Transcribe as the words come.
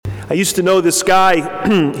I used to know this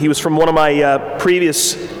guy. He was from one of my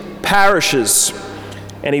previous parishes,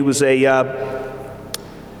 and he was a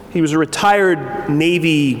retired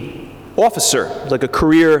Navy officer, like a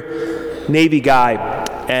career Navy guy.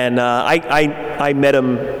 And I met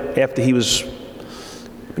him after he was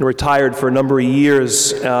retired for a number of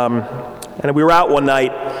years. And we were out one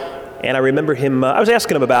night, and I remember him, I was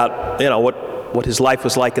asking him about, what his life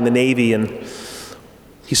was like in the Navy, and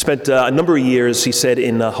he spent a number of years, he said,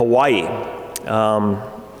 in Hawaii.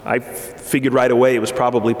 I figured right away it was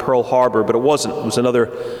probably Pearl Harbor, but it wasn't. It was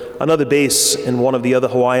another base in one of the other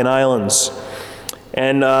Hawaiian islands.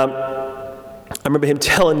 And I remember him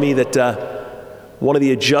telling me that one of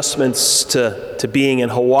the adjustments to being in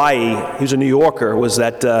Hawaii, he was a New Yorker, was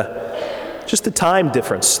that just the time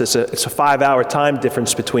difference. It's a 5-hour time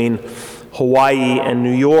difference between Hawaii and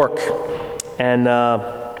New York. And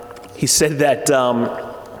he said that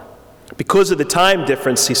because of the time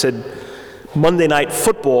difference, he said Monday Night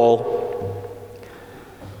Football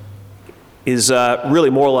is really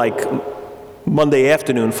more like Monday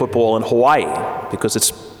afternoon football in Hawaii, because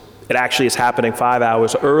it actually is happening 5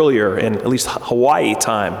 hours earlier in at least Hawaii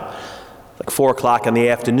time. Like 4 o'clock in the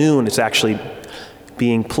afternoon, it's actually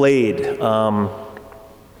being played.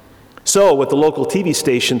 So what the local TV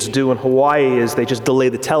stations do in Hawaii is they just delay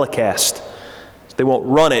the telecast. They won't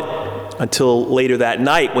run it until later that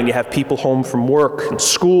night when you have people home from work and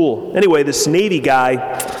school. Anyway, this Navy guy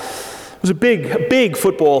was a big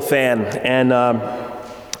football fan, and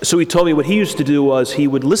so he told me what he used to do was he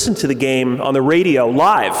would listen to the game on the radio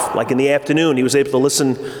live, like in the afternoon. He was able to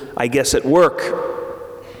listen, I guess, at work.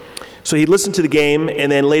 So he'd listen to the game,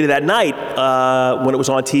 and then later that night, when it was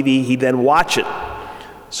on TV, he'd then watch it.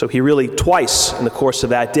 So he really, twice in the course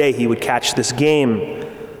of that day, he would catch this game,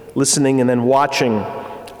 listening and then watching.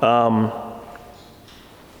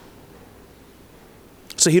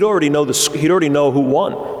 So he'd already know who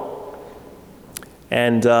won.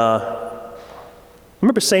 And I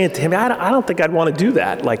remember saying to him, I don't think I'd want to do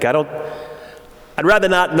that. Like, I'd rather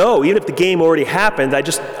not know. Even if the game already happened,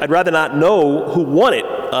 I'd rather not know who won it.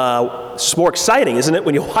 It's more exciting, isn't it,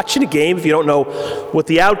 when you're watching a game if you don't know what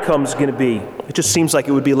the outcome's going to be? It just seems like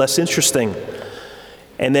it would be less interesting.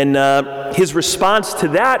 And then his response to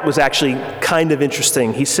that was actually kind of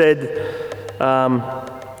interesting. He said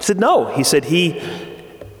no. He said he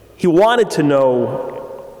wanted to know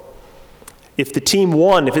if the team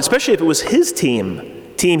won, especially if it was his team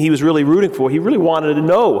he was really rooting for. He really wanted to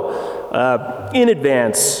know in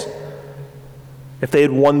advance if they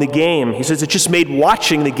had won the game. He says it just made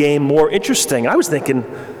watching the game more interesting. I was thinking,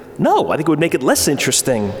 no, I think it would make it less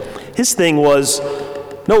interesting. His thing was,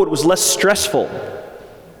 no, it was less stressful.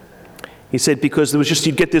 He said because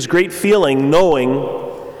you'd get this great feeling knowing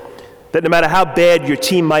that no matter how bad your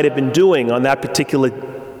team might have been doing on that particular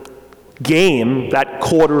game, that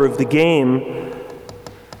quarter of the game,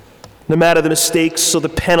 no matter the mistakes or the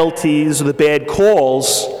penalties or the bad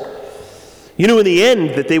calls, you knew in the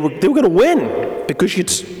end that they were going to win because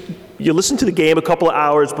you listened to the game a couple of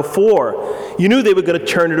hours before. You knew they were going to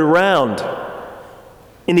turn it around.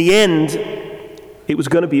 In the end, it was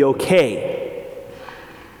going to be okay.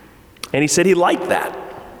 And he said he liked that.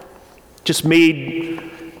 Just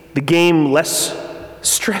made the game less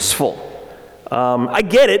stressful. I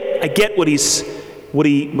get it. I get what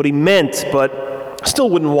he meant, but I still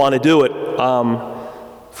wouldn't want to do it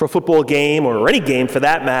for a football game or any game for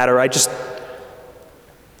that matter.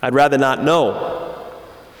 I'd rather not know.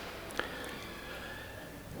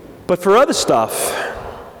 But for other stuff,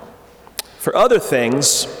 for other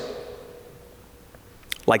things,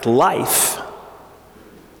 like life,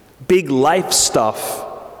 big life stuff,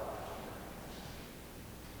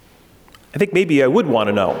 I think maybe I would want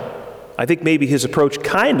to know. I think maybe his approach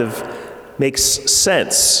kind of makes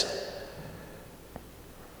sense.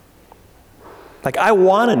 Like, I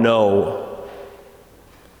want to know,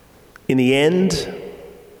 in the end,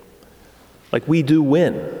 like, we do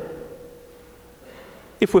win.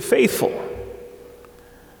 If we're faithful.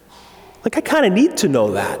 Like, I kind of need to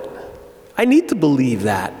know that. I need to believe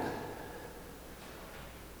that.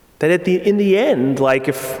 That in the end, like,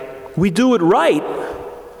 if we do it right,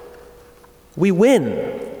 we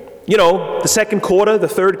win. You know, the second quarter, the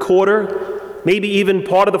third quarter, maybe even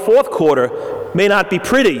part of the fourth quarter may not be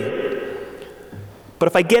pretty. But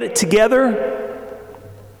if I get it together,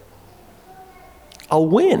 I'll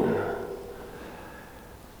win.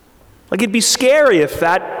 Like, it'd be scary if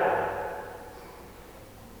that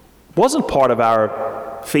wasn't part of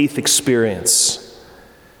our faith experience.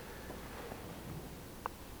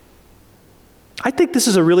 I think this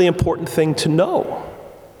is a really important thing to know.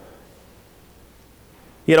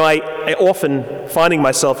 I often finding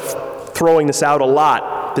myself throwing this out a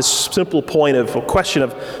lot, this simple point of a question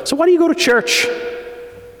of, so why do you go to church?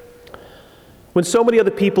 When so many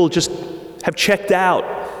other people just have checked out.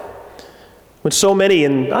 When so many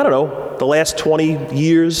in, the last 20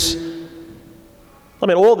 years,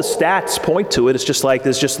 all the stats point to it. It's just like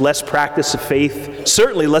there's just less practice of faith,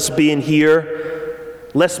 certainly less being here,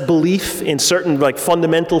 less belief in certain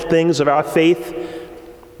fundamental things of our faith.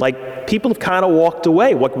 People have kind of walked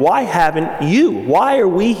away. Why haven't you? Why are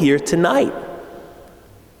we here tonight?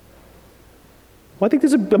 Well, I think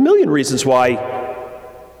there's a million reasons why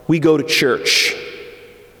we go to church.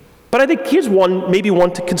 But I think here's maybe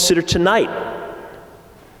one to consider tonight.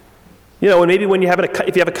 And maybe when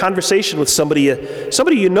if you have a conversation with somebody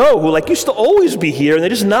who used to always be here and they're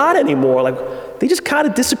just not anymore. They just kind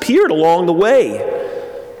of disappeared along the way.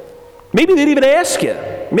 Maybe they'd even ask you.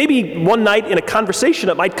 Maybe one night in a conversation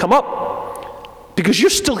it might come up because you're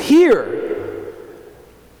still here.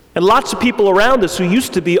 And lots of people around us who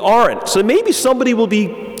used to be aren't. So maybe somebody will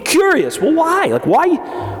be curious. Well, why?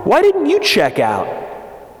 Why didn't you check out?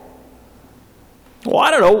 Well,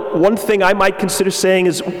 I don't know. One thing I might consider saying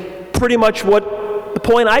is pretty much what the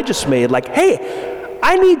point I just made. Hey,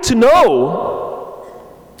 I need to know,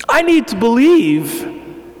 I need to believe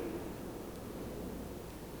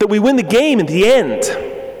that we win the game in the end.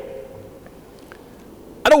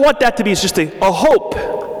 I don't want that to be just a hope.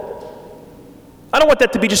 I don't want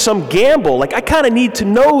that to be just some gamble. I kind of need to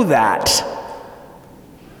know that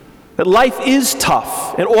life is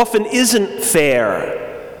tough and often isn't fair.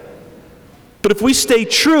 But if we stay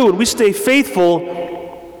true and we stay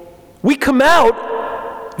faithful, we come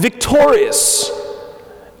out victorious.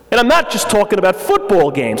 And I'm not just talking about football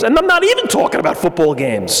games, and I'm not even talking about football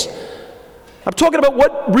games. I'm talking about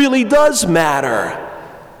what really does matter.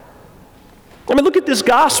 Look at this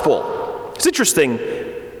gospel. It's interesting.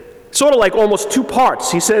 Sort of like almost two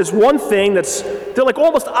parts. He says one thing they're like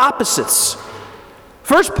almost opposites.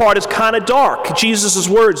 First part is kind of dark. Jesus'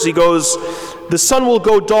 words, he goes, the sun will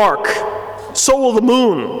go dark, so will the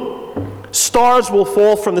moon. Stars will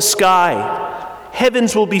fall from the sky.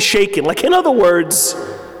 Heavens will be shaken. In other words,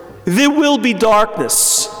 there will be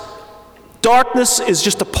darkness. Darkness is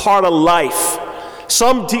just a part of life.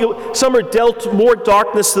 Some are dealt more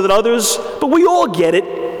darkness than others, but we all get it.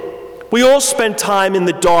 We all spend time in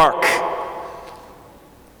the dark.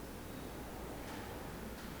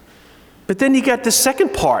 But then you got the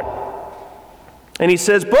second part. And he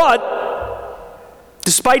says, but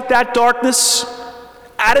despite that darkness,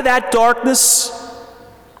 out of that darkness,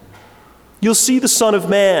 you'll see the Son of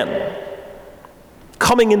Man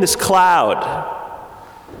coming in this cloud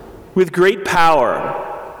with great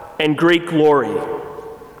power and great glory.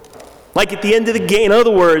 At the end of the game, in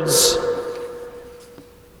other words,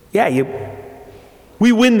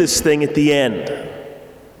 we win this thing at the end.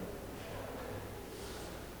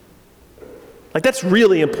 That's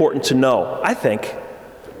really important to know, I think.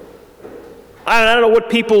 I don't know what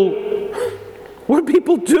people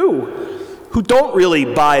do who don't really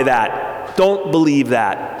buy that, don't believe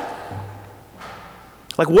that.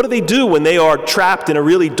 What do they do when they are trapped in a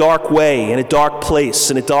really dark way, in a dark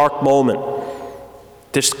place, in a dark moment?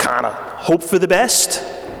 Just kind of hope for the best?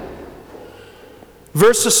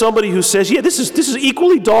 Versus somebody who says, this is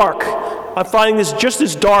equally dark. I'm finding this just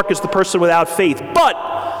as dark as the person without faith. But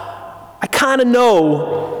I kind of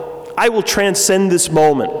know I will transcend this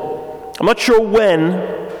moment. I'm not sure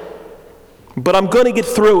when, but I'm going to get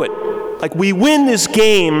through it. We win this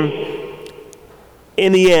game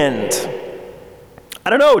in the end. I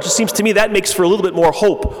don't know, it just seems to me that makes for a little bit more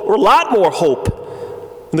hope, or a lot more hope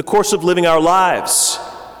in the course of living our lives.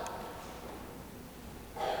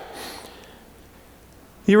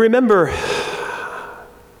 You remember,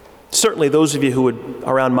 certainly those of you who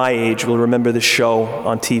are around my age will remember this show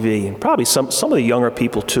on TV, and probably some of the younger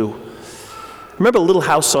people too. Remember Little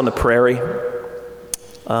House on the Prairie?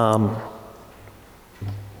 Can't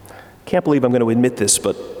believe I'm going to admit this,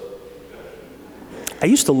 but I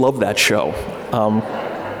used to love that show.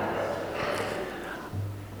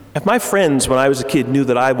 If my friends, when I was a kid, knew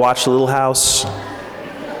that I watched Little House,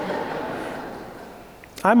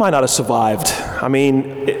 I might not have survived.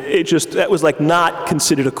 That was not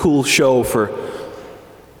considered a cool show for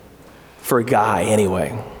a guy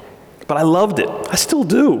anyway. But I loved it. I still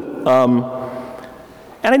do.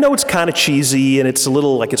 And I know it's kind of cheesy, and it's a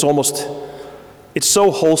little it's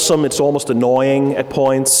so wholesome, it's almost annoying at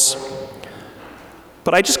points.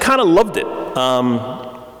 But I just kind of loved it.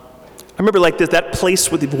 I remember that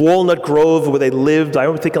place with the Walnut Grove where they lived. I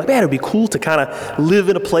remember thinking, man, it would be cool to kind of live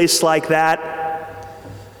in a place like that.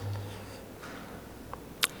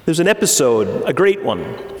 There's an episode, a great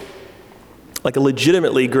one, like a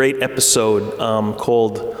legitimately great episode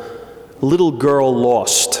called Little Girl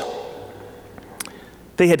Lost.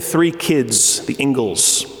 They had 3 kids, the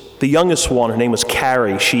Ingalls. The youngest one, her name was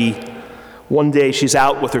Carrie. One day she's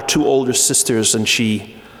out with her 2 older sisters, and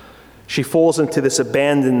she falls into this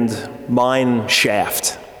abandoned mine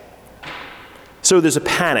shaft. So there's a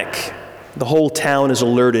panic. The whole town is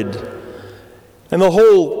alerted. And the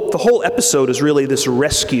whole episode is really this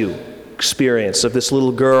rescue experience of this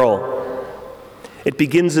little girl. It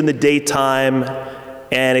begins in the daytime,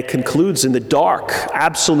 and it concludes in the dark,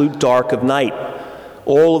 absolute dark of night.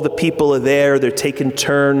 All of the people are there. They're taking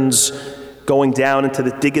turns going down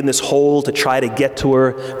digging this hole to try to get to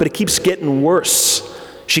her. But it keeps getting worse.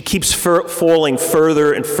 She keeps falling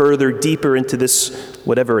further and further deeper into this,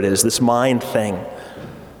 whatever it is, this mine thing.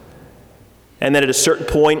 And then at a certain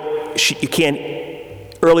point,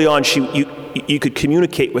 early on, you could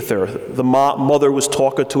communicate with her. The mother was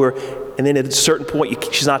talking to her, and then at a certain point,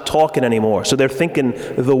 she's not talking anymore. So they're thinking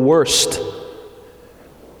the worst.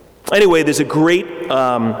 Anyway, there's a great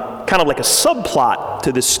kind of like a subplot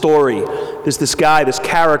to this story. There's this guy, this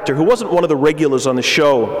character, who wasn't one of the regulars on the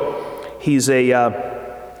show. He's a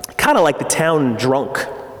kind of like the town drunk.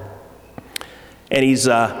 And he's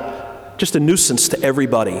just a nuisance to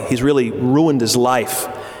everybody. He's really ruined his life.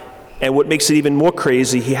 And what makes it even more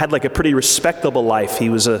crazy, he had like a pretty respectable life. He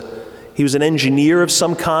was an engineer of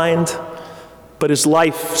some kind, but his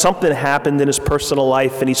life, something happened in his personal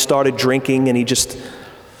life, and he started drinking, and he just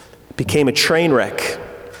became a train wreck.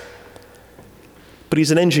 But he's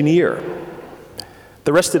an engineer.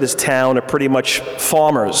 The rest of his town are pretty much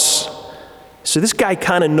farmers. So this guy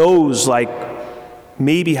kind of knows, like,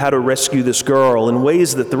 maybe how to rescue this girl in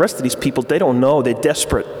ways that the rest of these people, they don't know. They're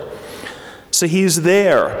desperate. So he's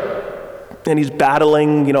there, and he's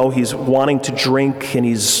battling, he's wanting to drink,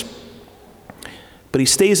 but he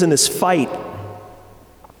stays in this fight.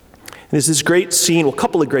 And there's this great scene, a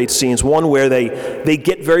couple of great scenes. One where they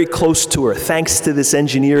get very close to her, thanks to this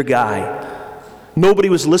engineer guy. Nobody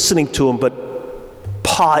was listening to him, but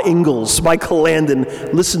Pa Ingalls, Michael Landon,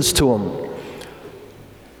 listens to him.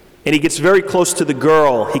 And he gets very close to the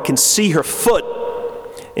girl. He can see her foot,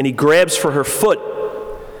 and he grabs for her foot.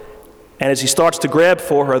 And as he starts to grab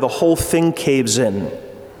for her, the whole thing caves in.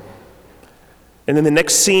 And then the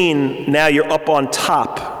next scene, now you're up on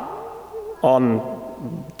top,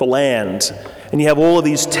 on the land, and you have all of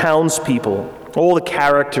these townspeople, all the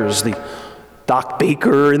characters, the Doc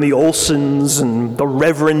Baker and the Olsons and the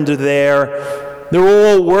Reverend are there. They're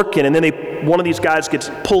all working, and then one of these guys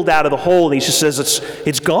gets pulled out of the hole, and he just says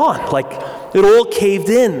it's gone. Like, it all caved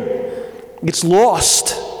in. It's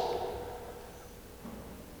lost.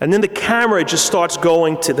 And then the camera just starts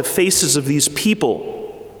going to the faces of these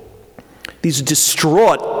people, these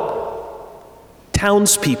distraught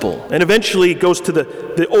townspeople. And eventually it goes to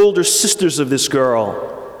the older sisters of this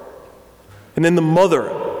girl, and then the mother.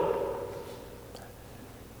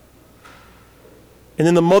 And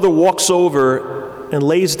then the mother walks over and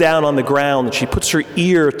lays down on the ground, and she puts her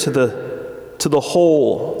ear to the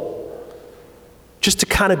hole, just to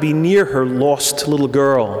kind of be near her lost little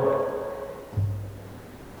girl.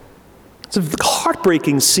 It's a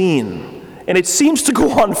heartbreaking scene, and it seems to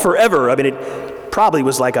go on forever. I mean, it probably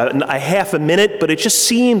was like a half a minute, but it just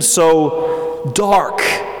seems so dark.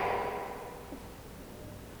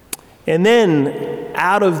 And then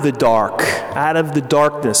out of the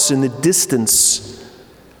darkness, in the distance,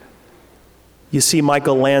 you see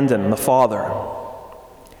Michael Landon, the father,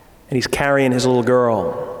 and he's carrying his little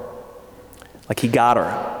girl, like he got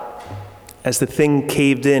her. As the thing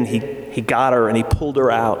caved in, he got her and he pulled her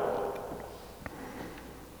out.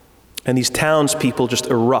 And these townspeople just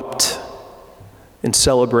erupt in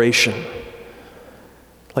celebration.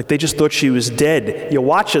 Like they just thought she was dead. You're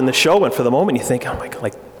watching the show, and for the moment you think, oh my God,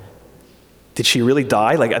 like, did she really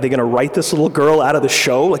die? Like, are they going to write this little girl out of the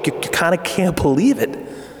show? Like, you kind of can't believe it.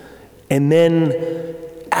 And then,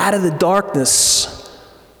 out of the darkness,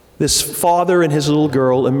 this father and his little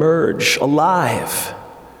girl emerge alive.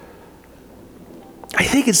 I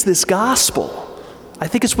think it's this gospel. I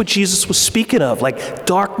think it's what Jesus was speaking of, like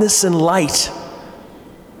darkness and light.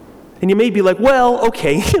 And you may be like, well,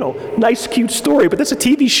 okay, nice, cute story, but that's a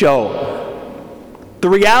TV show. The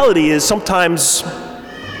reality is sometimes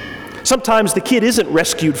the kid isn't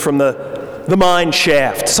rescued from the mine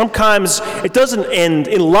shaft. Sometimes it doesn't end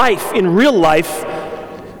in life, in real life.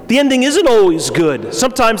 The ending isn't always good.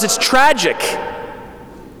 Sometimes it's tragic.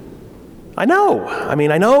 I know.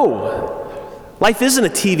 Life isn't a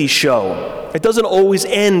TV show. It doesn't always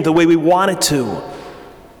end the way we want it to.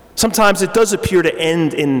 Sometimes it does appear to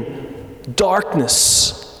end in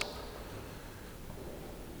darkness.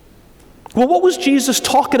 Well, what was Jesus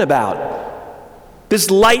talking about? This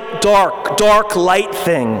light, dark, light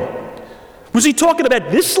thing. Was he talking about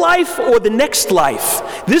this life or the next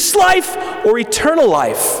life? This life or eternal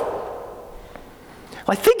life?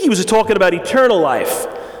 I think he was talking about eternal life.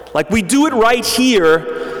 Like we do it right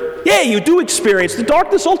here. Yeah, you do experience the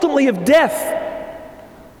darkness ultimately of death.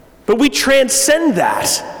 But we transcend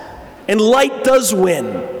that, and light does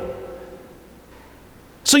win.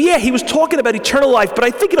 So yeah, he was talking about eternal life, but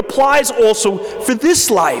I think it applies also for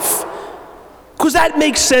this life. Because that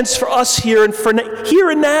makes sense for us here and for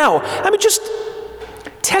here and now. I mean, just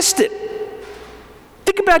test it.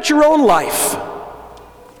 Think about your own life.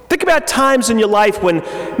 Think about times in your life when,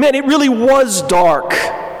 man, it really was dark.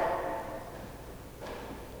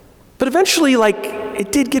 But eventually,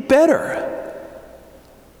 it did get better.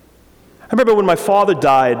 I remember when my father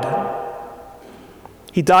died.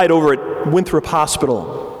 He died over at Winthrop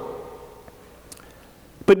Hospital.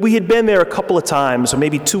 But we had been there a couple of times, or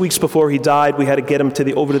maybe 2 weeks before he died. We had to get him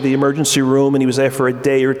over to the emergency room, and he was there for a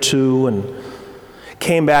day or two, and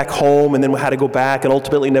came back home, and then we had to go back, and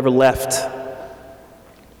ultimately never left.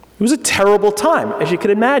 It was a terrible time, as you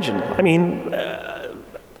can imagine. I mean,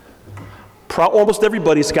 almost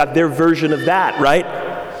everybody's got their version of that, right?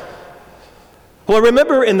 Well, I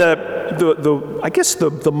remember in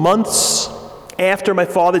the months after my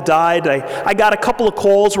father died, I got a couple of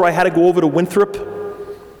calls where I had to go over to Winthrop.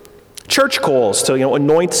 Church calls to,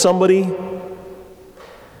 anoint somebody.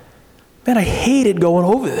 Man, I hated going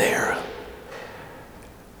over there.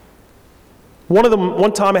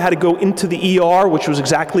 One time I had to go into the ER, which was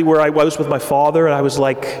exactly where I was with my father, and I was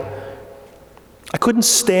like, I couldn't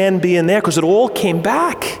stand being there because it all came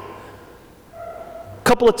back. A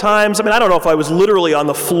couple of times, I don't know if I was literally on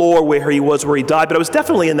the floor where he died, but I was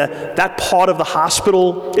definitely in that part of the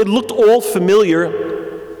hospital. It looked all familiar.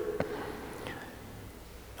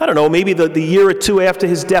 I don't know, maybe the year or two after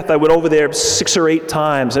his death, I went over there 6 or 8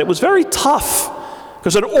 times, and it was very tough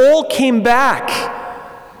because it all came back.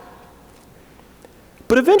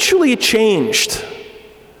 But eventually it changed.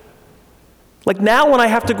 Like now when I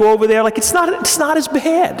have to go over there, it's not as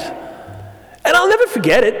bad. And I'll never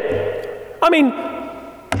forget it.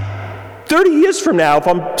 30 years from now, if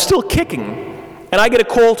I'm still kicking, and I get a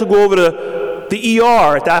call to go over to the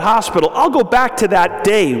ER at that hospital, I'll go back to that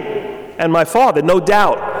day and my father, no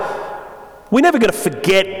doubt. We're never going to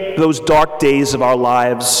forget those dark days of our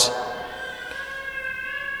lives.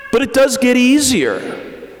 But it does get easier.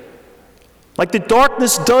 Like the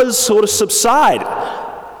darkness does sort of subside.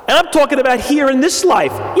 And I'm talking about here in this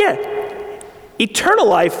life. Yeah, eternal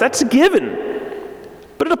life, that's a given.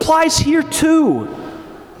 But it applies here too.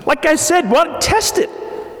 Like I said, test it.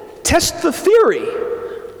 Test the theory.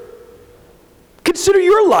 Consider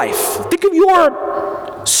your life. Think of your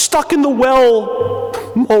stuck in the well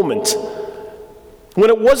moment when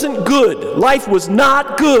it wasn't good. Life was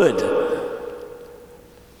not good.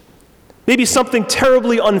 Maybe something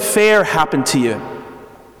terribly unfair happened to you.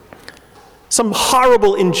 Some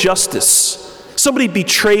horrible injustice. Somebody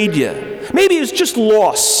betrayed you. Maybe it was just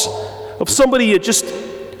loss of somebody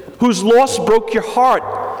whose loss broke your heart.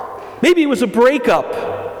 Maybe it was a breakup.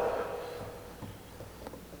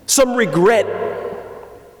 Some regret.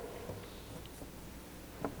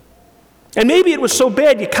 And maybe it was so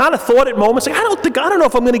bad you kind of thought at moments, I don't know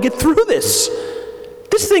if I'm going to get through this.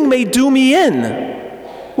 This thing may do me in.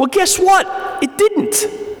 Well, guess what? It didn't.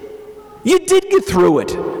 You did get through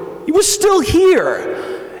it. You were still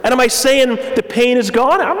here. And am I saying the pain is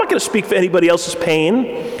gone? I'm not going to speak for anybody else's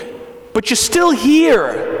pain. But you're still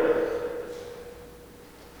here.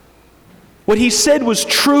 What he said was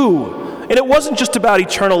true. And it wasn't just about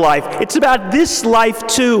eternal life. It's about this life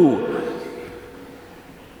too.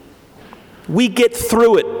 We get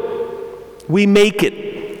through it. We make it.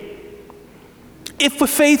 If we're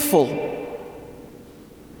faithful.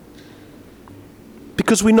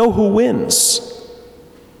 Because we know who wins.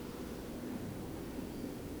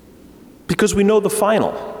 Because we know the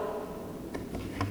final.